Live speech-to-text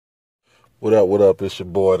What up, what up? It's your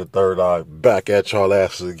boy, the Third Eye, back at y'all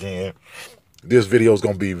asses again. This video is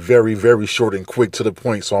going to be very, very short and quick to the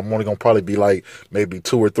point, so I'm only going to probably be like maybe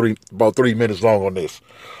about 3 minutes long on this.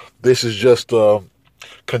 This is just a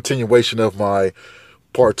continuation of my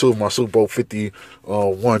part 2 of my Super Bowl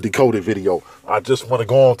 51 decoded video. I just want to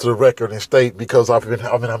go on to the record and state, because I've been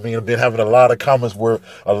having a lot of comments where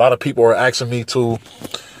a lot of people are asking me to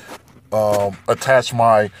attach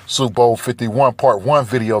my Super Bowl 51 part 1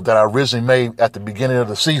 video that I originally made at the beginning of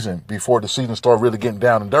the season, before the season started really getting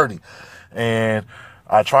down and dirty. And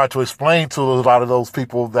I tried to explain to a lot of those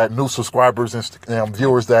people, that new subscribers and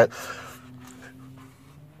viewers, that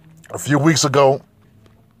a few weeks ago,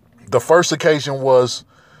 the first occasion was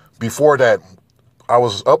before that. I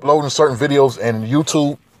was uploading certain videos, and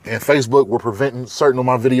YouTube and Facebook were preventing certain of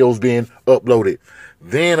my videos being uploaded.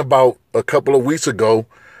 Then about a couple of weeks ago,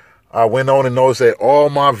 I went on and noticed that all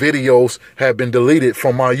my videos had been deleted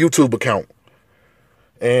from my YouTube account.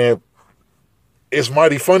 And it's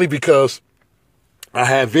mighty funny, because I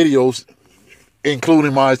had videos,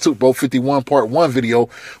 including my Super Bowl 51 part 1 video,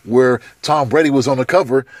 where Tom Brady was on the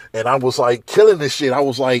cover, and I was like killing this shit. I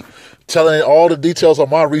was like telling all the details on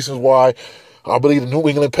my reasons why I believe the New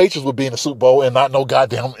England Patriots would be in the Super Bowl and not no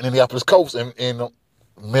goddamn Indianapolis Colts and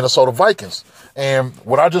Minnesota Vikings. And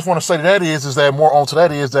what I just want to say to that is that more on to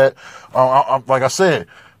that is that, like I said,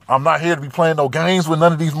 I'm not here to be playing no games with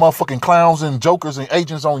none of these motherfucking clowns and jokers and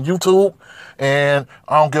agents on YouTube. And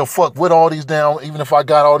I don't give a fuck with all these down, even if I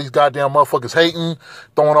got all these goddamn motherfuckers hating,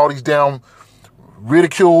 throwing all these down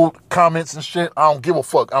ridiculed comments and shit. I don't give a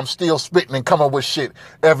fuck. I'm still spitting and coming with shit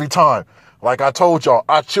every time. Like I told y'all,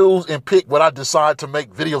 I choose and pick what I decide to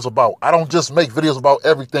make videos about. I don't just make videos about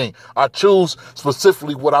everything. I choose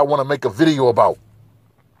specifically what I want to make a video about.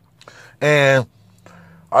 And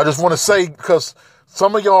I just want to say, because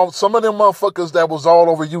some of them motherfuckers that was all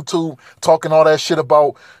over YouTube talking all that shit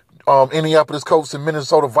about Indianapolis Colts and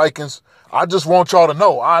Minnesota Vikings, I just want y'all to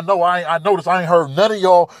know. I noticed I ain't heard none of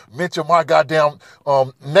y'all mention my goddamn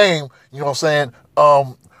name, you know what I'm saying,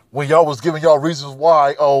 when y'all was giving y'all reasons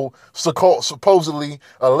why, supposedly,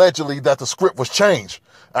 allegedly, that the script was changed.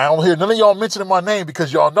 I don't hear none of y'all mentioning my name,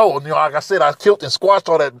 because y'all know, like I said, I killed and squashed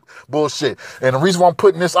all that bullshit. And the reason why I'm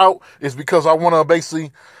putting this out is because I want to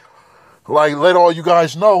basically, like, let all you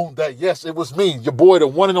guys know that, yes, it was me, your boy, the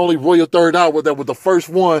one and only Royal Third Hour, that was the first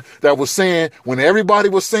one that was saying, when everybody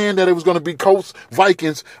was saying that it was going to be Colts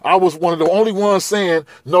Vikings, I was one of the only ones saying,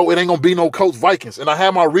 no, it ain't going to be no Colts Vikings. And I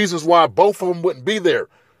had my reasons why both of them wouldn't be there.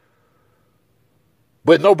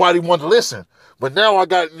 But nobody wanted to listen. But now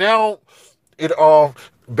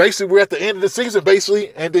basically we're at the end of the season,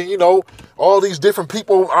 basically. And then, all these different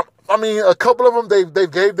people, I mean, a couple of them, they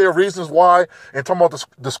gave their reasons why, and talking about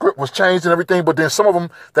the script was changed and everything. But then some of them,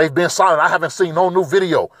 they've been silent. I haven't seen no new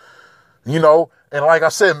video, And like I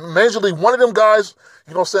said, majorly one of them guys,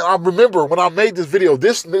 I remember when I made this video,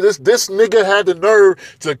 this nigga had the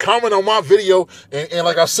nerve to comment on my video and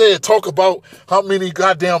like I said, talk about how many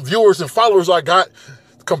goddamn viewers and followers I got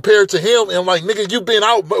compared to him. And like, nigga, you been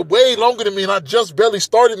out way longer than me, and I just barely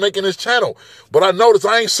started making this channel. But I noticed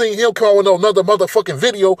I ain't seen him come with no another motherfucking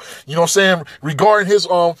video, regarding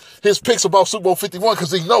his picks about Super Bowl 51,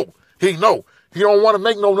 because he know. He don't want to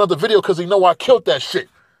make no another video because he know I killed that shit.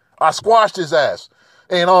 I squashed his ass.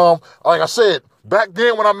 And like I said, back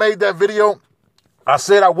then when I made that video, I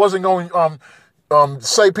said I wasn't going to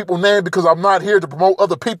say people's name because I'm not here to promote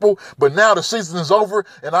other people. But now the season is over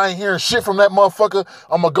and I ain't hearing shit from that motherfucker.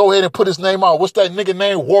 I'm going to go ahead and put his name out. What's that nigga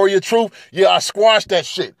name? Warrior Truth? Yeah, I squashed that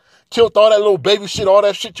shit. Killed all that little baby shit, all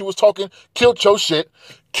that shit you was talking. Killed your shit.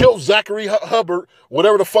 Killed Zachary Hubbard,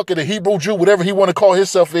 whatever the fuck of the Hebrew Jew, whatever he want to call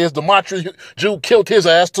himself is. The Matri Jew killed his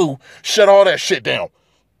ass too. Shut all that shit down.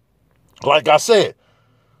 Like I said.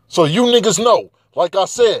 So you niggas know, like I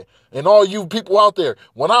said, and all you people out there,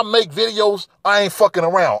 when I make videos, I ain't fucking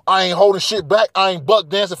around. I ain't holding shit back. I ain't buck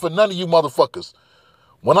dancing for none of you motherfuckers.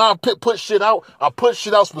 When I put shit out, I put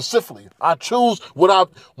shit out specifically. I choose what I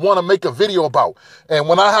want to make a video about. And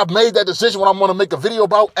when I have made that decision, what I'm going to make a video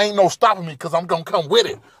about, ain't no stopping me, because I'm going to come with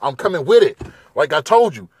it. I'm coming with it. Like I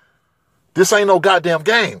told you, this ain't no goddamn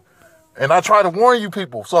game. And I try to warn you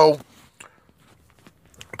people. So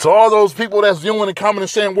to all those people that's viewing and commenting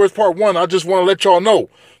saying, where's part 1? I just want to let y'all know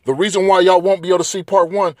the reason why y'all won't be able to see part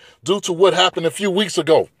 1 due to what happened a few weeks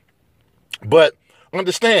ago. But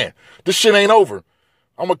understand, this shit ain't over.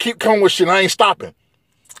 I'm going to keep coming with shit. I ain't stopping.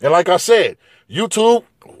 And like I said, YouTube,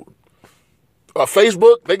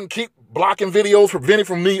 Facebook, they can keep blocking videos, preventing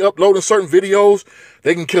from me uploading certain videos.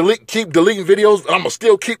 They can keep deleting videos, but I'm going to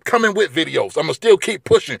still keep coming with videos. I'm going to still keep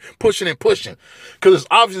pushing. Because it's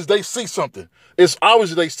obvious they see something. It's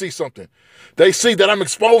obvious they see something. They see that I'm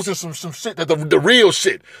exposing some shit, that the real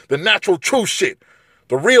shit, the natural true shit,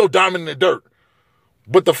 the real diamond in the dirt.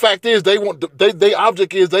 But the fact is, their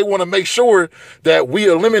object is they want to make sure that we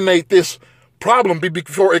eliminate this problem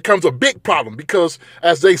before it becomes a big problem. Because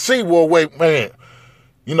as they see, well, wait, man,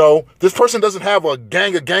 you know, this person doesn't have a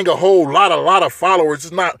whole lot of followers.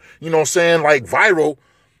 It's not, you know what I'm saying, like viral.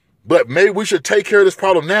 But maybe we should take care of this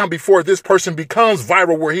problem now before this person becomes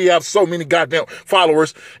viral, where he has so many goddamn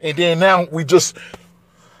followers. And then now we just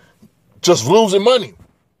losing money.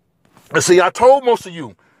 And see, I told most of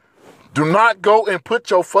you, do not go and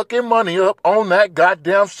put your fucking money up on that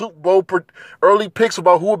goddamn Super Bowl early picks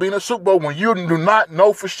about who will be in the Super Bowl when you do not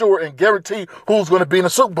know for sure and guarantee who's going to be in the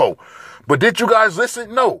Super Bowl. But did you guys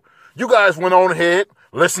listen? No. You guys went on ahead,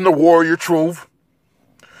 listened to Warrior Truth,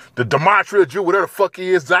 the Demetria Jew, whatever the fuck he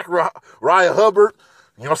is, Zachariah Hubbard.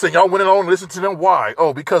 You know what I'm saying? Y'all went on and listened to them. Why?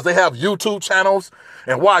 Oh, because they have YouTube channels.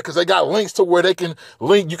 And why? Because they got links to where they can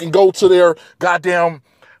link. You can go to their goddamn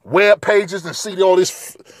web pages and see all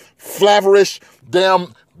this flavorish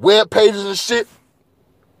damn web pages and shit.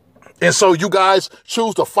 And so you guys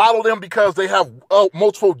choose to follow them because they have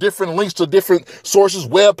multiple different links to different sources,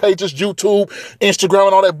 web pages, YouTube, Instagram,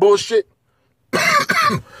 and all that bullshit.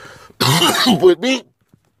 With me,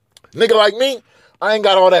 nigga like me, I ain't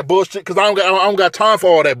got all that bullshit because I don't got time for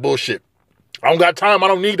all that bullshit. I don't got time. I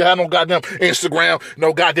don't need to have no goddamn Instagram,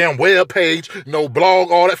 no goddamn web page, no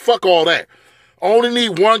blog, all that. Fuck all that. I only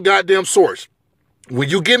need one goddamn source. When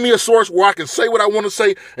you give me a source where I can say what I want to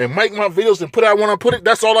say and make my videos and put it out when I put it,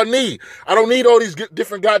 that's all I need. I don't need all these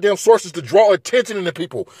different goddamn sources to draw attention into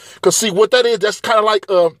people. Because see, what that is, that's kind of like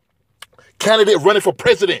a candidate running for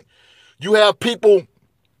president. You have people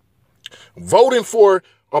voting for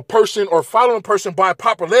a person or following a person by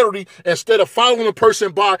popularity instead of following a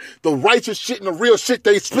person by the righteous shit and the real shit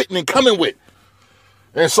they spitting and coming with.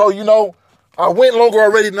 And so, you know, I went longer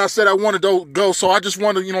already than I said I wanted to go, so I just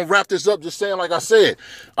want to, you know, wrap this up just saying like I said.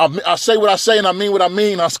 I say what I say and I mean what I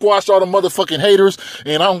mean. I squash all the motherfucking haters,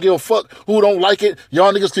 and I don't give a fuck who don't like it.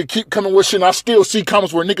 Y'all niggas can keep coming with shit, and I still see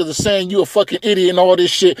comments where niggas are saying you a fucking idiot and all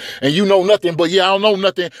this shit, and you know nothing. But yeah, I don't know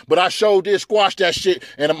nothing, but I sure did squash that shit,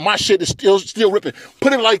 and my shit is still ripping.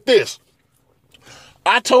 Put it like this.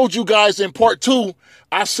 I told you guys in part 2,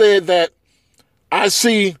 I said that I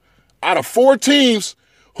see out of 4 teams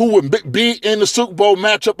who would be in the Super Bowl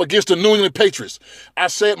matchup against the New England Patriots. I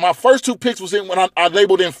said my first 2 picks was in when I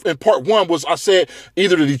labeled in part 1 was I said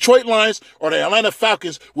either the Detroit Lions or the Atlanta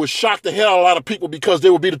Falcons would shock the hell out of a lot of people because they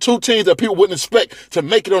would be the 2 teams that people wouldn't expect to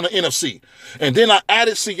make it on the NFC. And then I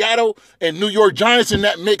added Seattle and New York Giants in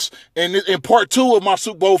that mix. And in part 2 of my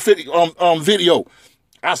Super Bowl video,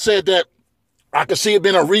 I said that I could see it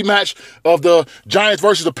being a rematch of the Giants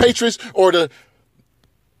versus the Patriots or the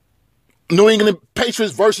New England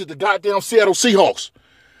Patriots versus the goddamn Seattle Seahawks.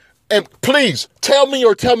 And please, tell me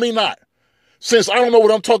or tell me not, since I don't know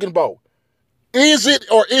what I'm talking about. Is it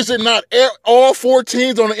or is it not all 4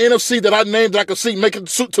 teams on the NFC that I named that I can see making it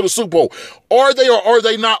to the Super Bowl? Are they or are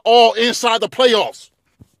they not all inside the playoffs?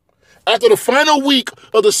 After the final week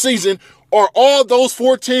of the season, are all those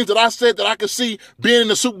 4 teams that I said that I could see being in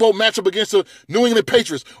the Super Bowl matchup against the New England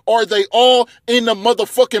Patriots, are they all in the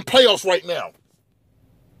motherfucking playoffs right now?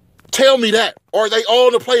 Tell me that. Are they all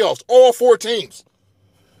in the playoffs? All 4 teams.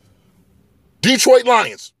 Detroit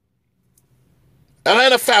Lions.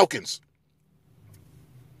 Atlanta Falcons.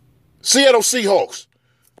 Seattle Seahawks.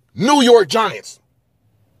 New York Giants.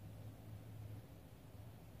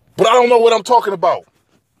 But I don't know what I'm talking about.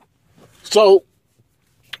 So,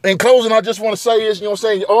 in closing, I just want to say is, you know what I'm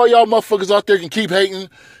saying, all y'all motherfuckers out there can keep hating,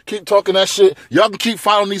 keep talking that shit. Y'all can keep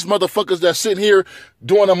following these motherfuckers that's sitting here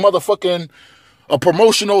doing a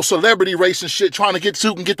promotional celebrity race and shit, trying to get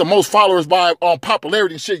the most followers by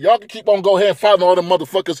popularity and shit. Y'all can keep on go ahead and following all them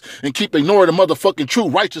motherfuckers and keep ignoring the motherfucking true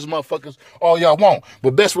righteous motherfuckers all y'all want.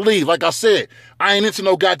 But best believe, like I said, I ain't into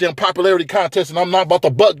no goddamn popularity contest, and I'm not about to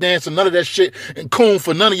buck dance and none of that shit and coon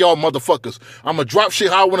for none of y'all motherfuckers. I'm gonna drop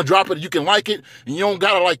shit how I want to drop it. You can like it and you don't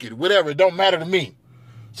gotta like it. Whatever, it don't matter to me.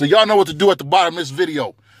 So y'all know what to do at the bottom of this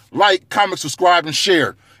video. Like, comment, subscribe, and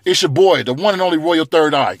share. It's your boy, the one and only Royal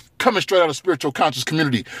Third Eye, coming straight out of the spiritual conscious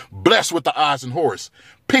community, blessed with the eyes and Horus.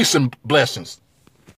 Peace and blessings.